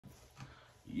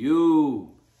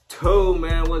You too,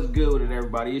 man. What's good with it,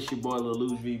 everybody? It's your boy Lil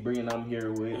Luge V Bree, and I'm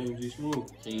here with MG Smooth.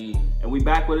 And we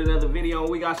back with another video, and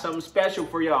we got something special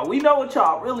for y'all. We know what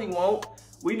y'all really want.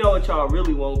 We know what y'all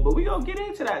really want, but we gonna get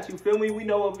into that, you feel me? We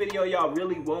know what video y'all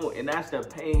really want, and that's the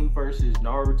Pain versus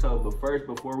Naruto. But first,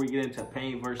 before we get into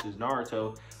Pain versus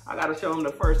Naruto, I gotta show him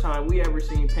the first time we ever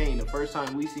seen Pain, the first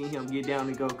time we seen him get down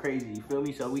and go crazy, you feel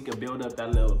me? So we could build up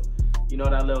that little, you know,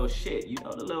 that little shit, you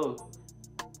know, the little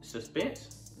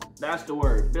suspense. That's the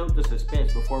word. Build the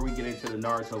suspense before we get into the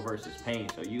Naruto versus Pain.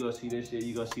 So you gonna see this shit,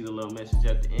 you gonna see the little message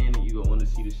at the end, and you gonna wanna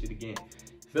see this shit again.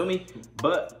 Feel me?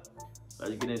 But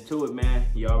let's get into it, man.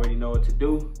 You already know what to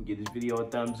do. Give this video a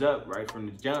thumbs up right from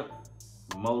the jump.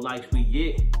 The more likes we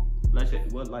get,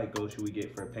 what like goal should we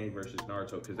get for Pain versus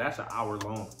Naruto? Because that's an hour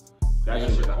long. That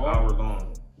shit is an hour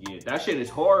long. Yeah, that shit is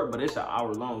hard, but it's an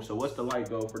hour long. So what's the like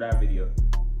goal for that video?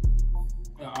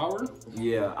 An hour?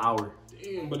 Yeah, hour.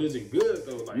 Damn, but is it good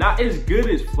though? Like, not as good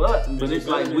as fuck, but it's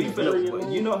like we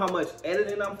finna. You know how much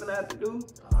editing I'm finna have to do?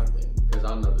 I think, because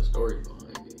I know the story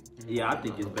behind it. Yeah, I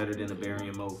think it's better than the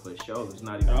burying mode for sure. It's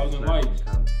not even 1,000 likes.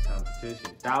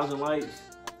 Competition. 1,000 likes.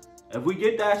 If we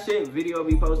get that shit, video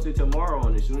be posted tomorrow,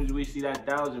 and as soon as we see that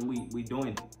 1,000, we doing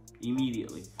it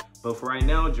immediately. But for right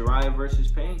now, Jiraiya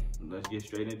versus Pain. Let's get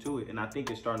straight into it. And I think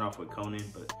it's starting off with Conan,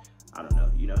 but I don't know.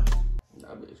 You know.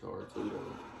 That bitch hard too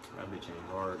though. That bitch ain't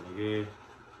hard, nigga.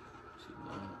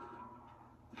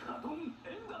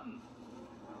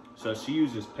 So she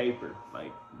uses paper.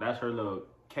 Like, that's her little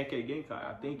Keke Genkai.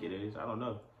 I think it is. I don't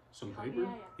know. Some paper?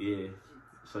 Yeah.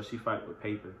 So she fight with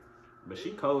paper. But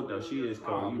she cold, though. She is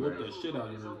cold. Oh, You whip right. that shit out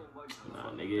of her.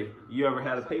 Nah, nigga. You ever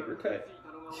had a paper cut?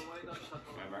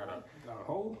 Ever had a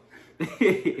hole?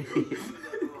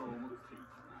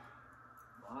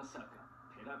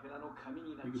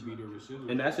 You could be there with scissors.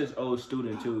 And that's his old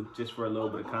student, too. Just for a little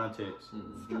bit of context.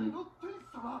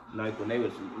 Like,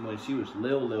 when she was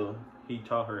Lil, he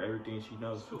taught her everything she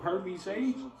knows. Hervey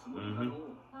Sage? Mm-hmm.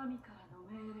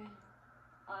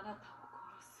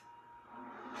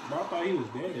 Bro, I thought he was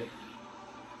dead.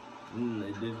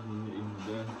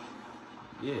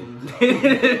 Yeah.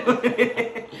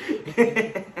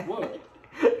 What?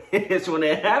 It's when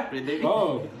it happened, nigga.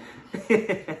 Oh.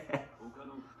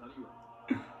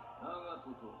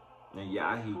 And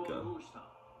Yahiko.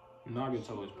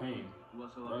 Nagato is Pain.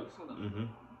 Right? Mm-hmm.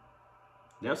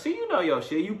 Now, see, you know your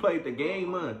shit. You played the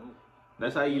game, man.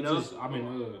 That's how you know. Just, I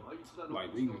mean,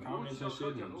 like reading comments and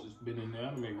shit, and just been in the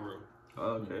anime world.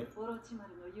 Oh, okay.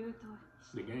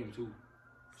 The game too.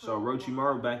 So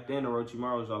Orochimaru back then,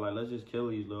 Orochimaru was all like, "Let's just kill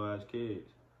these little ass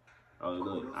kids." Oh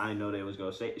look, I didn't know they was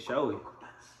gonna show it.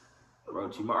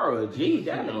 Orochimaru, gee,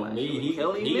 that You know ain't me, he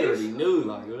already knew,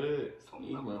 like, what?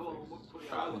 These motherfuckers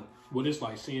probably. What it's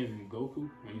like seeing Goku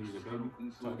when he was a baby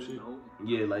type shit.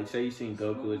 Yeah, like say you seen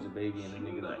Goku as a baby and the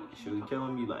nigga like, should we kill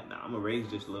him? You like, nah, I'm gonna raise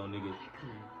this little nigga.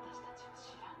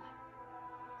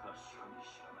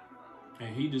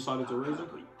 And he decided to raise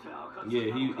him?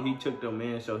 Yeah, he took them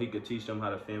in so he could teach them how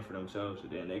to fend for themselves. So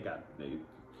then they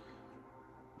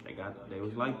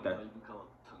was like that.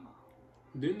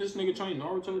 Didn't this nigga train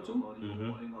Naruto too?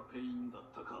 Mm-hmm.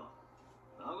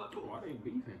 Why they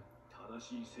beefing? That was a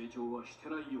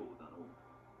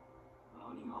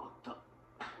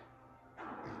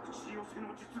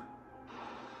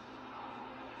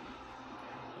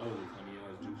funny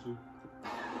ass jutsu.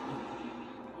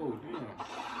 Oh damn.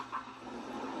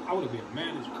 I would have been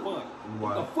mad as fuck. What?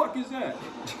 What the fuck is that?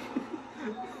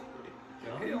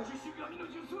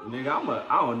 Nigga,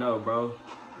 I don't know, bro.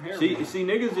 See,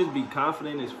 niggas just be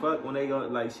confident as fuck when they go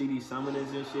like see these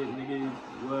summoners and shit, nigga.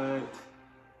 What?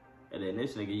 And then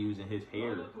this nigga using his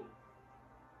hair.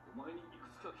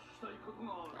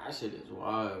 That shit is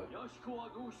wild.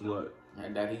 What?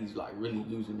 And that he's like really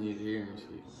using his hair and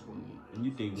shit. And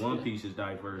you think One Piece is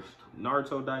diverse?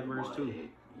 Naruto diverse too.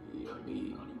 Yeah,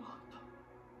 me.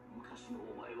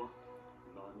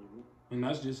 And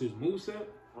that's just his moveset?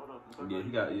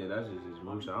 Yeah, that's just his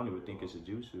moveset. I don't even think it's a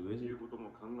jutsu, is it?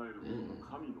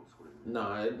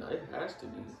 Nah, it has to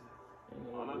be.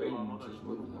 Just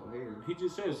moving no hair. He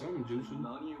just said something jutsu.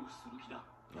 Oh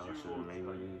shit, maybe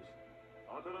it is.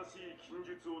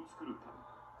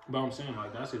 But I'm saying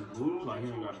like that's his moves, like he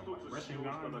ain't got no like wrestling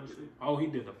guns and shit. Oh, he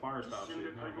did the fire style shit.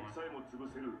 Never mind.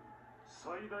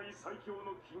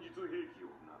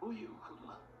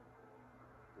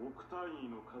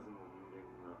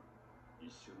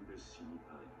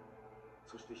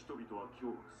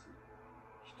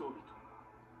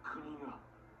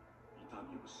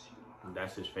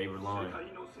 That's his favorite line.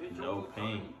 No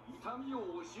pain.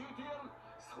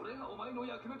 それがお前の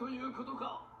役目ということ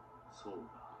か。そう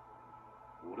だ。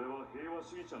俺は平和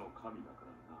主義者の神だか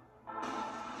ら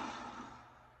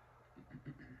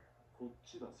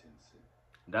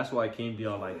That's why King be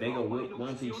all like, they go with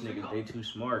One Piece niggas, they too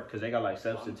smart, because they got like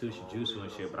substitution jutsu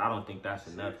and shit, but I don't think that's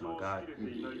enough, my guy.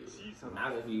 Yeah.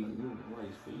 Not if you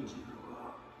like speed.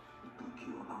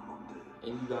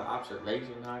 And you got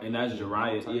observation. And that's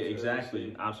Jiraiya. Yeah,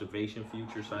 exactly. Observation,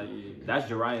 future sight. Yeah.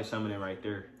 That's Jiraiya summoning right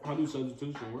there. How do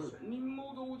substitution work?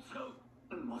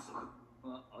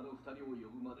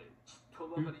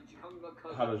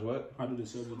 How does what? How do the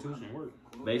substitution work?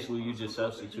 Basically, you just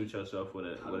substitute yourself with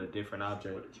a different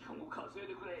object.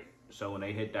 So when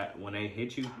they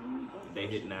hit you, they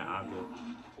hitting that object.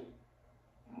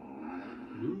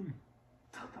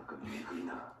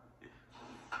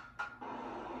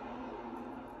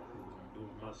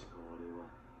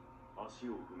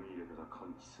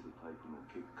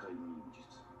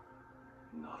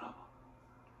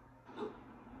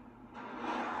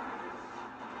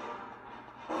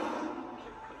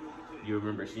 You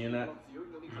remember seeing that?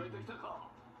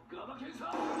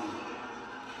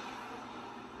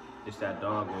 It's that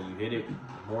dog when you hit it,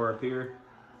 more appear.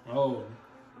 Oh,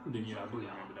 then yeah, I do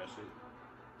remember that shit.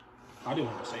 I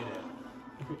didn't want to say that.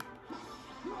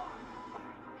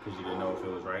 Because you didn't know if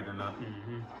it was right or not.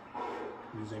 Mm-hmm.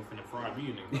 These ain't finna fry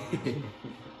me, nigga.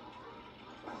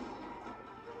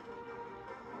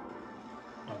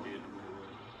 I did.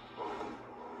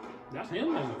 That's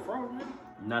him as a frog, man.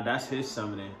 Nah, that's his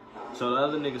summoning. So the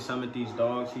other nigga summoned these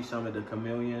dogs. He summoned the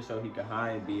chameleon so he could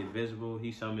hide and be invisible.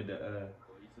 He summoned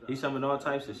he summoned all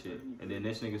types of shit. And then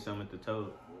this nigga summoned the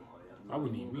toad. I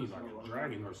would need me like a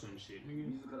dragon or some shit,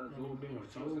 nigga. No damn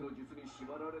toad.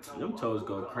 Them toads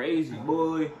go crazy,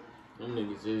 boy. Them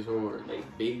niggas is hard. They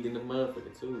big in the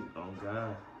motherfucker too. Oh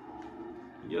God.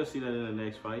 You'll see that in the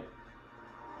next fight.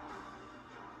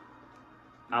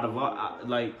 Out of all, I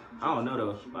don't know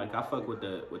though. Like I fuck with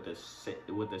the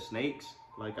snakes.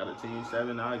 Like out of Team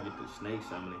 7, I get the snake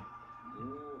summoning.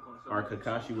 Or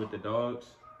Kakashi with the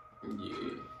dogs.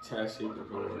 Yeah, that shit is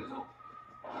hard.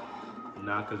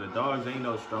 Nah, cause the dogs ain't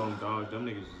no strong dogs. Them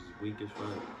niggas is weak as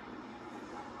fuck.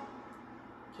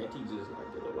 Can't you just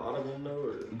like get a lot of them though?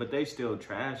 Or? But they still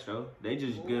trash though. They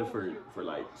just good for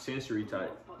like sensory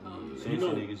type. Yeah.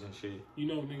 Sensory niggas and shit. You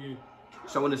know, nigga.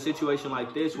 So in a situation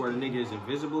like this where the nigga is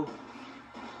invisible,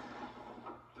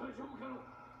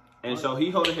 and so he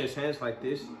holding his hands like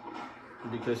this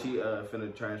because he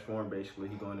finna transform basically.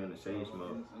 He going into Sage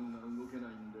mode.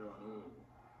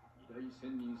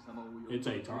 It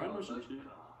take time or some shit?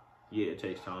 Yeah, it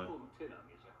takes time.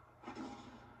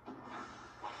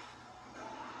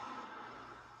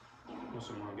 What's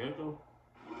some more gecko?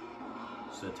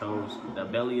 It's the toes, the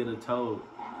belly of the toad.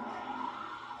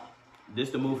 This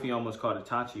the move he almost caught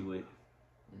Itachi with.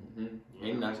 Mm-hmm.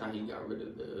 And that's how he got rid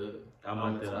of the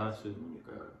Amaterasu.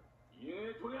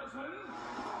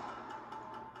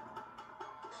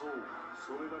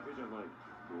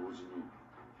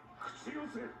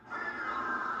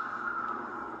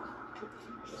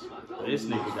 This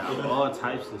nigga got all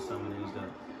types of summonings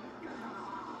though.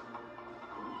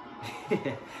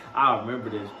 I remember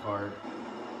this part.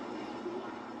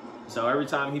 So every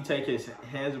time he take his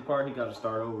hands apart, he got to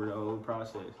start over the whole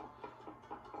process.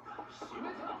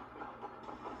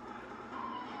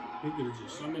 He could have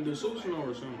just summoned the Susanoo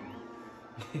or something.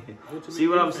 See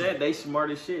what I'm saying? They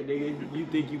smart as shit, nigga. You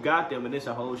think you got them, and it's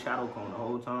a whole shadow clone the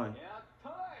whole time.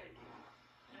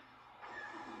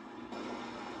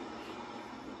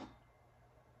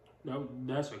 No,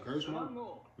 that's a curse mode?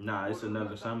 Nah, it's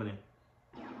another summoning.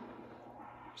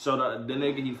 So the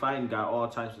nigga he fighting got all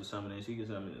types of summonings. He can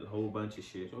summon a whole bunch of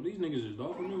shit. So these niggas is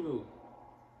dolphin niggas.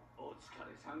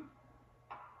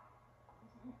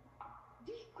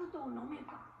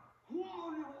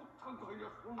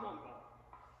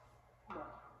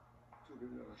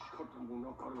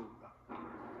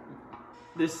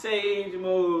 The Sage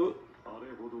mode.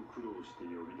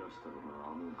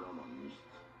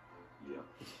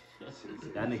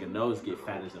 That nigga nose get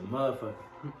fat as a motherfucker.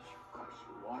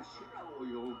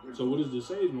 So what is the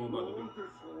Sage mode about to do?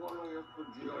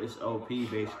 It's OP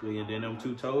basically, and then them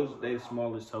two toes, they the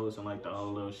smallest toes in like the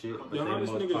whole little shit, but Yeah, they how the this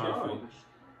most nigga powerful. died?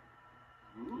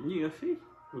 Yeah, see?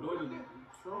 With all the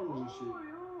frogs and shit.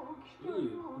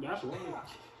 Yeah, that's why.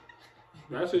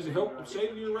 That's his help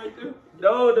savior right there.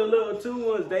 No, the little two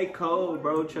ones, they cold,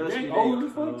 bro. Trust me. They They old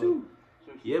as fuck cold. too.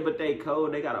 Yeah, but they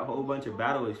cold. They got a whole bunch of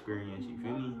battle experience. You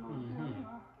feel me?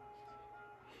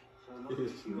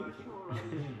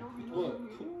 What?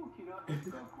 That's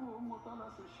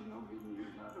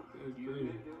crazy.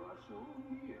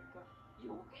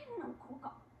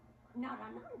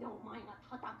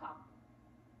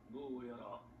 どうやら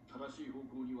正しい方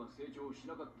向には成長し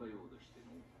なかったようでして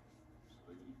の。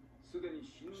それに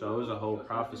So it was a whole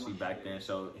prophecy back then.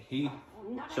 So he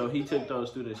took those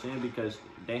students in because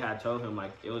they had told him,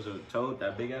 like, it was a toad,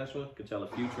 that big ass one could tell the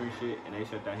future and shit, and they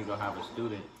said that he gonna have a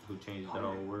student who changed the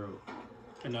whole world.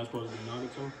 And that's supposed to be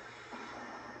Naruto?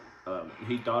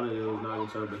 He thought it was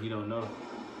Naruto, but he don't know.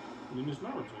 Then it's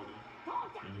Naruto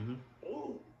then.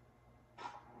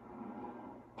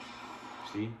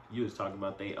 See, you was talking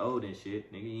about they owed and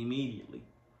shit, nigga, immediately.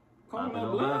 Call my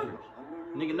blood?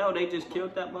 Nigga, no, they just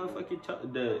killed that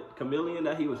motherfucking the chameleon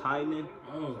that he was hiding in.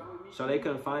 Oh. So they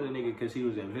couldn't find the nigga because he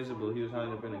was invisible. He was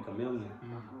hiding up in a chameleon.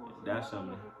 That's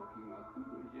something.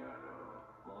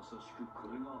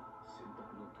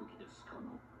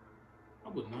 I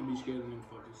would not be scared of them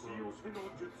fucking frogs.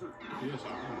 Yes,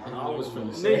 I was finna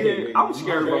Nigga, say, I'm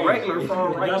scared of a regular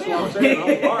frog right That's now. what I'm saying.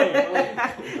 I'm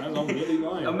lying. I'm really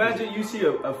lying. Imagine you see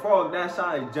a frog that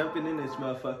size jumping in this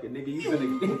motherfucker, nigga. You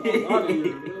finna Out of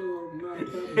here, bro. I'm not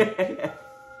coming.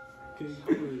 Can't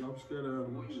do it. I'm scared of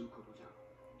animals.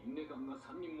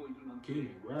 Can't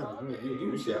grab it.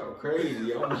 you sound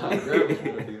crazy. I'm not grabbing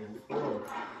one of them before.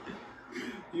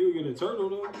 You get a turtle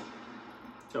though?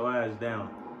 Get your ass down.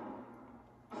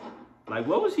 Like,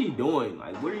 what was he doing?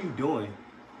 Like, what are you doing?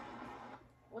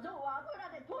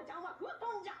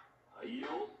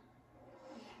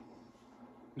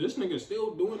 This nigga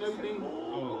still doing everything?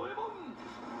 Oh.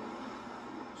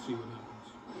 See what happens.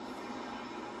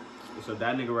 So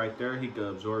that nigga right there, he could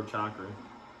absorb chakra.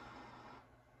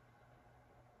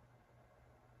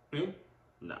 Him?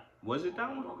 Nah. Was it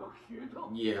that one?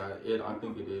 Yeah, I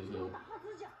think it is.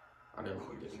 I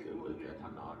definitely get a good look at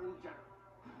him now.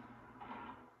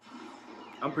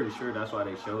 I'm pretty sure that's why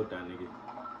they showed that nigga.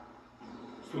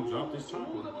 He dropped his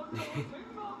chocolate.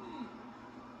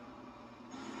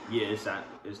 Yeah, it's that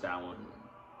one.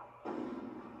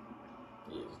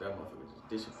 Yes, that motherfucker just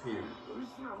disappeared.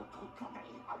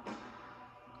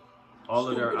 All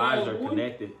of their eyes are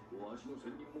connected.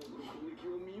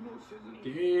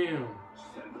 Damn.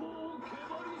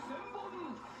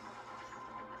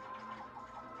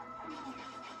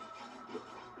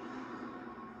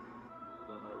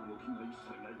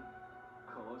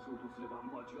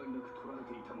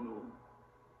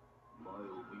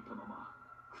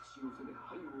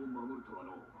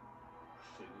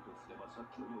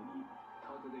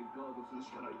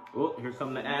 Oh, here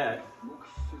come the ad.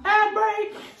 Ad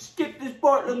break! Skip this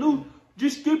part, Lou.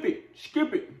 Just skip it.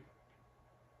 Skip it.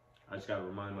 I just gotta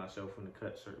remind myself when to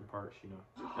cut certain parts, you know.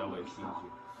 That way it's easier.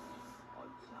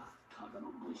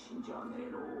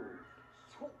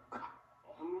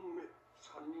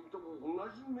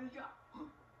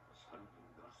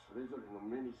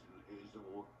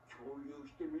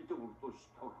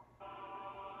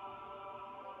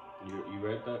 You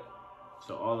read that?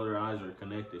 So all of their eyes are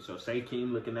connected. So say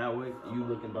Keem looking that way, you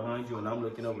looking behind you, and I'm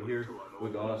looking over here. We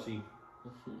can all see.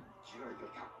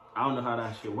 I don't know how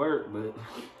that shit work, but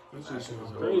That shit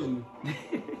sounds crazy.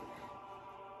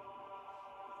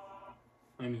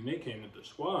 I mean, they came with the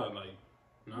squad, like,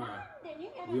 nah,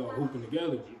 we all hooping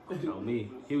together. on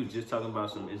me, he was just talking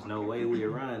about some. There's no way we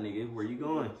around, nigga. Where you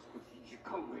going?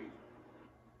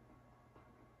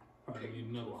 Probably need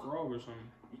another frog or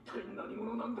something.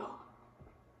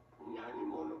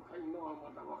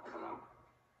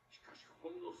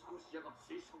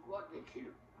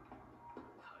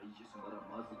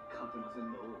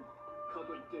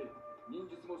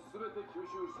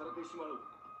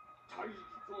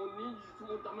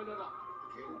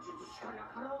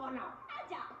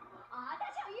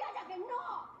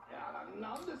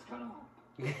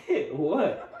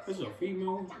 What? This is a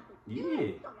female?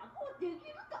 Yeah.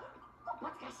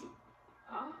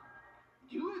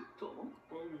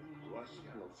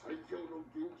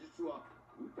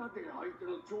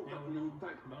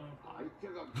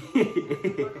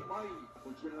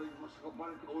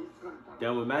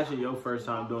 Damn, imagine your first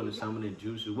time doing the summoning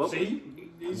jutsu. What? See?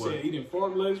 He said eating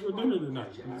frog legs for dinner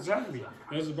tonight. Exactly.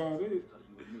 That's about it.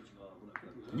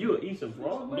 You would eat some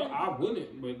frog No, legs? I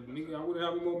wouldn't, but nigga, I wouldn't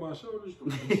have him on my shoulders.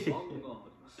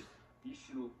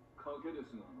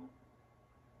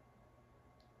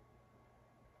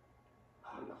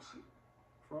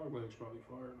 Frog legs probably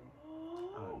fire though.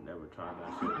 I've never tried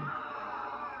that shit.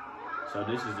 So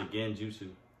this is again jutsu.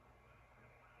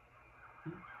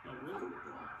 Oh, really?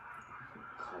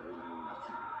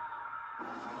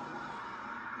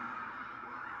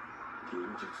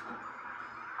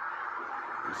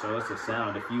 So it's a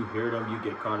sound. If you hear them, you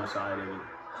get caught inside of it.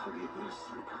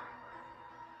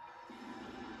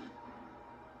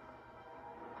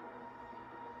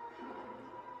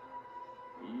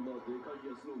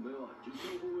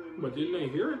 But didn't they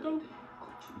hear it though?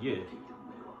 Yeah.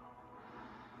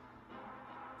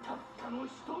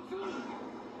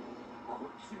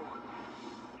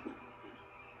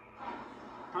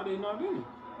 How they not in it?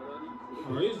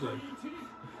 Or is they?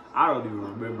 I don't even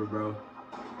remember, bro.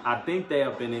 I think they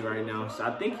up in it right now. So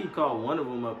I think he caught one of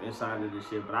them up inside of the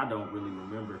shit, but I don't really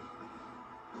remember.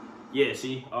 Yeah,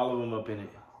 see? All of them up in it.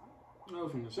 I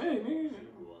was gonna say, man.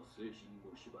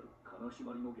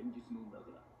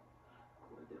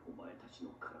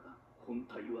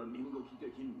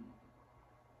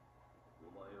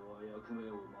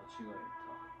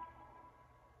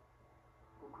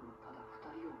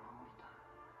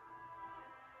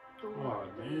 Oh,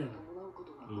 damn.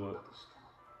 What?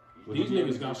 These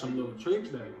niggas got some little tricks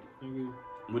that nigga.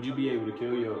 Would you be able to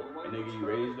kill a nigga you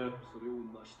raised though?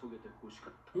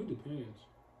 It depends.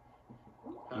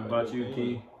 What about you,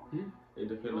 Key? It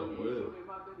depends on what.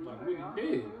 Like, what he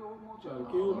did? Try to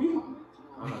kill me?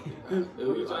 It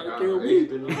was Try like to I kill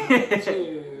raised me? it.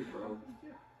 Shit, bro.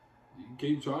 You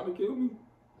keep trying to kill me?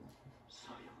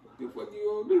 What the fuck you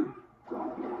gonna do?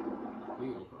 We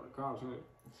gonna call the cops, huh?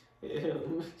 Yeah,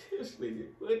 this nigga,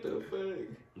 what the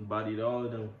fuck? Bodied all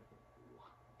of them.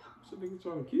 This nigga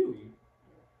trying to kill you.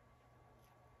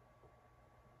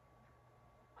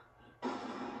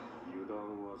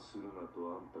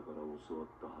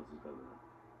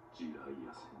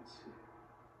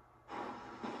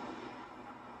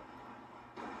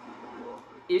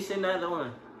 It's another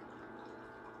one.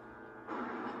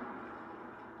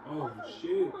 Oh,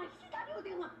 shit.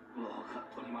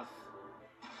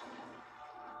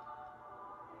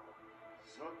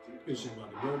 This shit about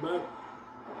to go back.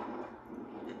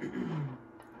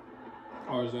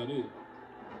 Or is that it?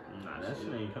 Nah, that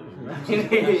shit ain't coming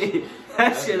back.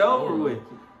 That shit over with.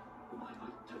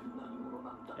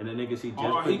 And the nigga see just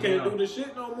Oh, he put can't down. do this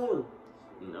shit no more.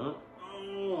 No.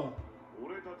 Oh.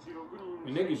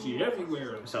 And niggas see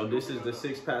everywhere. So this is the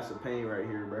 6 paths of pain right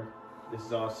here, bro. This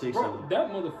is all 6 Bro, of them.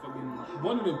 that motherfucking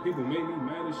one of them people made me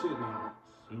mad as shit now.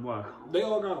 Why? They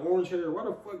all got orange hair. Why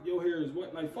the fuck your hair is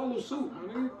what? Like, follow suit, my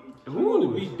nigga. Who? You want to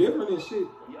be different and shit.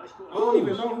 I don't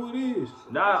even know who it is.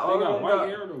 Nah, They got white no.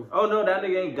 hair though. Oh no, that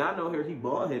nigga ain't got no hair. He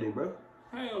bald headed, bro.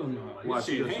 Hell no. Watch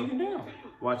This shit this. hanging down.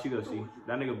 Watch you go see.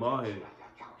 That nigga bald headed.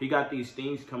 He got these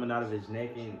things coming out of his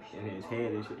neck and his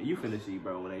head and shit. You finna see,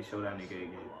 bro, when they show that nigga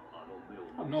again.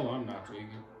 I know I'm not tweaking.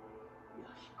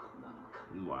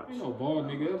 Watch. Ain't no bald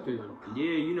nigga up there.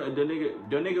 Yeah, you know the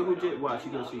nigga who just watch.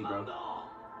 You gonna see, bro.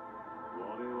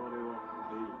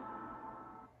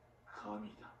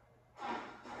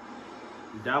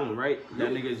 That one, right? That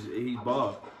nigga's he's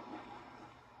bald.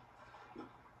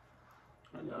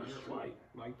 I know it's white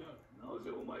like that.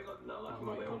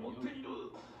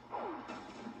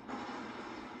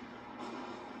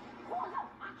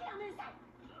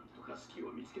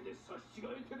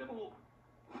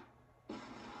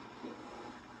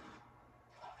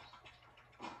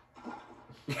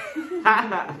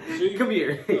 See? Come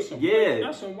here. That's some Yeah.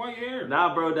 That's some white hair.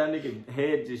 Nah, bro, that nigga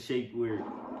head just shake weird.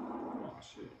 Oh,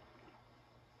 shit.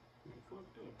 Fuck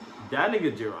that. That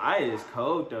nigga Jiraiya is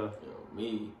cold though. Yo,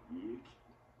 me.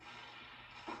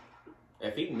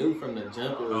 If he knew from the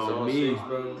jump it was Oh, all me. 6,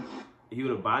 bro. He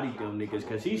would have bodied them niggas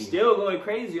because he's still going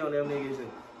crazy on them niggas.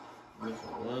 And That's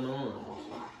one on.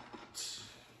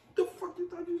 What the fuck you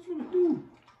thought you was gonna do?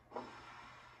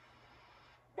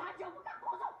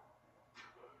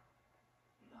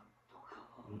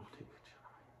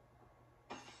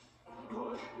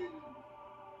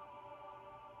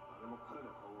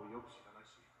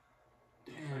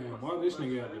 Damn, why this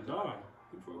nigga had to die?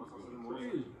 He fucking going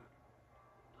crazy.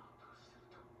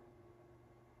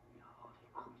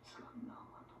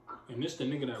 And this the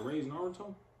nigga that raised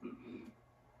Naruto?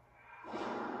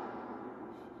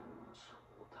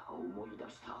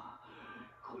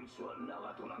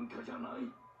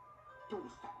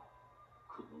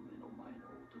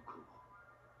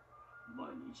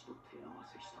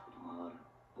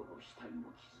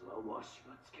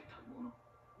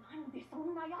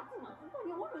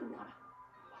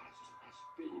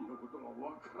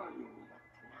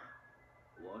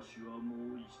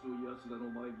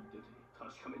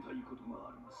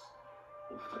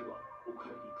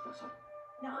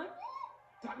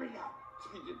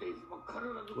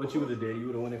 what you would have did? You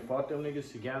would have went and fought them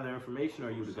niggas to gather information,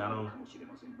 or you would have got on?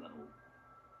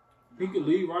 He could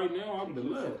leave right now, I would have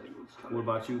left. What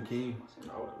about you, King?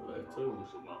 I would have left too.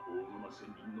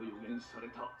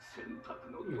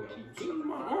 See,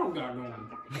 my arm got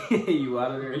on. You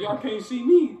out of there? Y'all can't see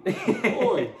me.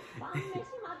 Boy.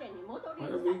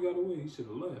 Wherever he got away, he should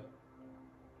have left.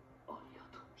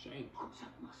 Shame.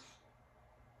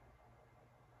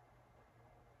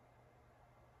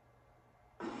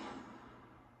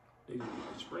 They just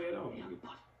like spray it out.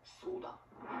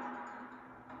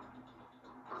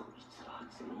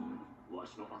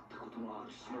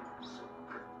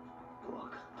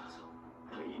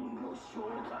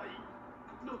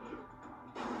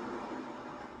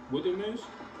 What it is?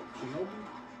 Shinobi?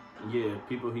 Yeah,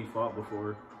 people he fought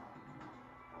before.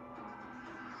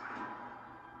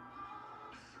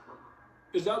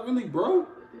 Is that really bro?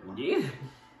 Yeah.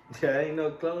 That ain't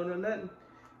no clone or nothing.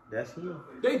 That's him.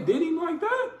 They did him like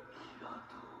that?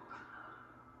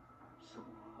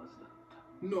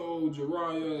 No,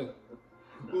 Jiraiya.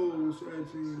 Oh,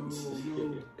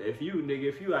 Santino, no. If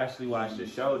you actually watch the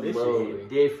show, this Bro. shit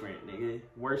different, nigga.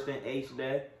 Worse than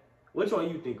H-Death. Which one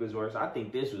you think was worse? I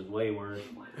think this was way worse.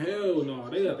 Hell no,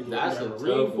 they have to go That's a to tough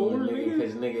ring for one, it, nigga.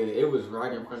 Because nigga, it was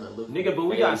right in front of Luffy. Nigga, but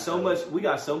we got so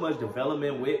much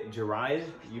development with Jiraiya.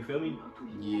 You feel me?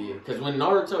 Yeah, because when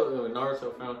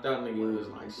Naruto found out, nigga, it was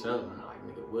like something. Like,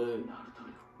 nigga, what?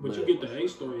 But you get the A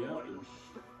story out.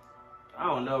 I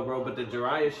don't know, bro, but the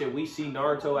Jiraiya shit, we see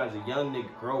Naruto as a young nigga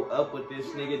grow up with this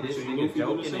nigga Luffy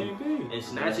joking and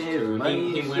snatching his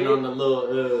money. He went on the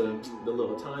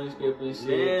little time skip and shit,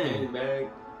 Yeah. came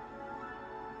back.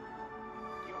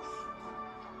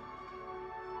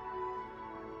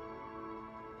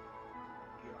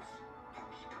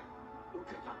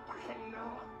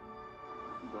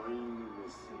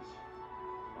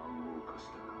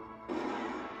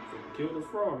 Kill the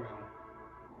frog now.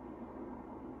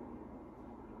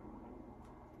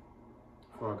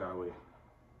 Frog got away.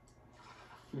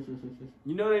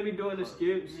 You know they be doing the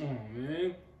skips? Oh,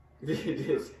 man.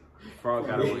 Frog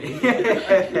got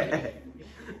away.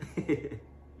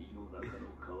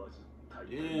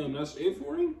 Damn, that's it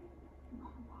for him?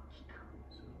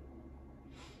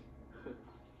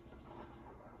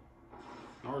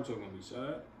 Naruto gonna be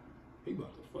sad. He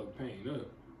about to fuck Pain up.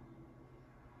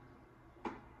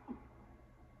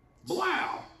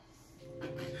 Wow.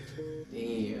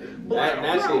 Damn.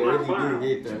 That shit really do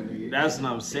hit that nigga. That's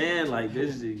what I'm saying. Like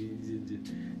this,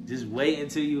 just wait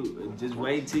until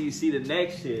you see the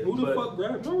next shit. Who the fuck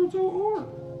grabbed Naruto arm?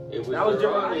 That was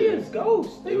Jiraiya's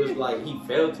ghost. It was like he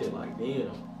felt it. Like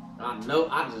damn.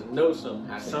 I just know something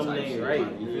happened. Something type ain't shit, right.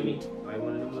 like, You feel me? Like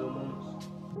one of them little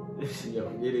moments. Yo,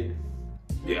 get it.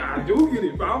 Yeah, I do get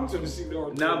it, but I'm trying to see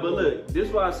Naruto. Nah, but look, this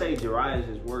is why I say Jiraiya's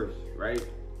is worse, right?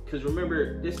 Cause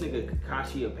remember, this nigga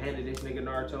Kakashi abandoned this nigga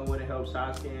Naruto when it helped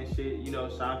Sasuke and shit. You know,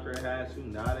 Sakura had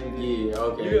Tsunade. Yeah,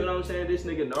 okay. You get what I'm saying? This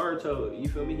nigga Naruto, you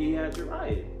feel me? He had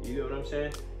Jiraiya. You get what I'm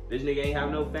saying? This nigga ain't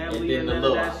have no family and none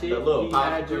of that shit. He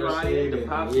had Jiraiya, the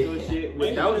popsicle shit.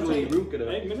 Wait, That was really Ruka though.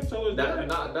 Hey, Minato is dead. That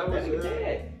was That nigga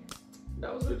dead.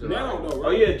 That was the Now though, right?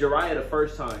 Oh yeah, Jiraiya the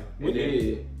first time. When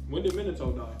Yeah. When did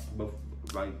Minato die?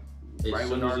 Like, As right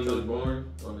when soon as he Naruto was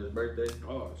born on his birthday.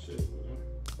 Oh shit.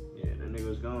 yeah, that nigga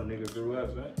was gone. Nigga grew up.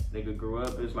 Nigga grew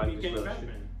up. It's like He this came little back, shit.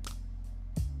 man.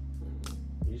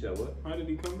 You said what? How did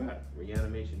he come back?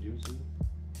 Reanimation jutsu.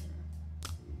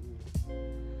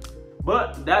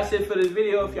 But that's it for this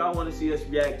video. If y'all want to see us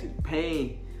react to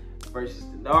Pain versus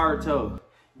Naruto,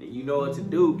 then you know what to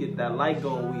do. Get that like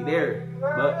going. We there.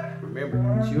 But remember,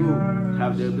 you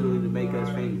have the ability to make us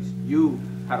famous. You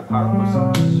have the power to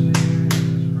put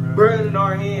some bread in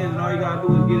our hands. And all you gotta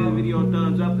do is give the video a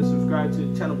thumbs up and subscribe to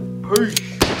the channel.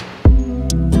 Peace.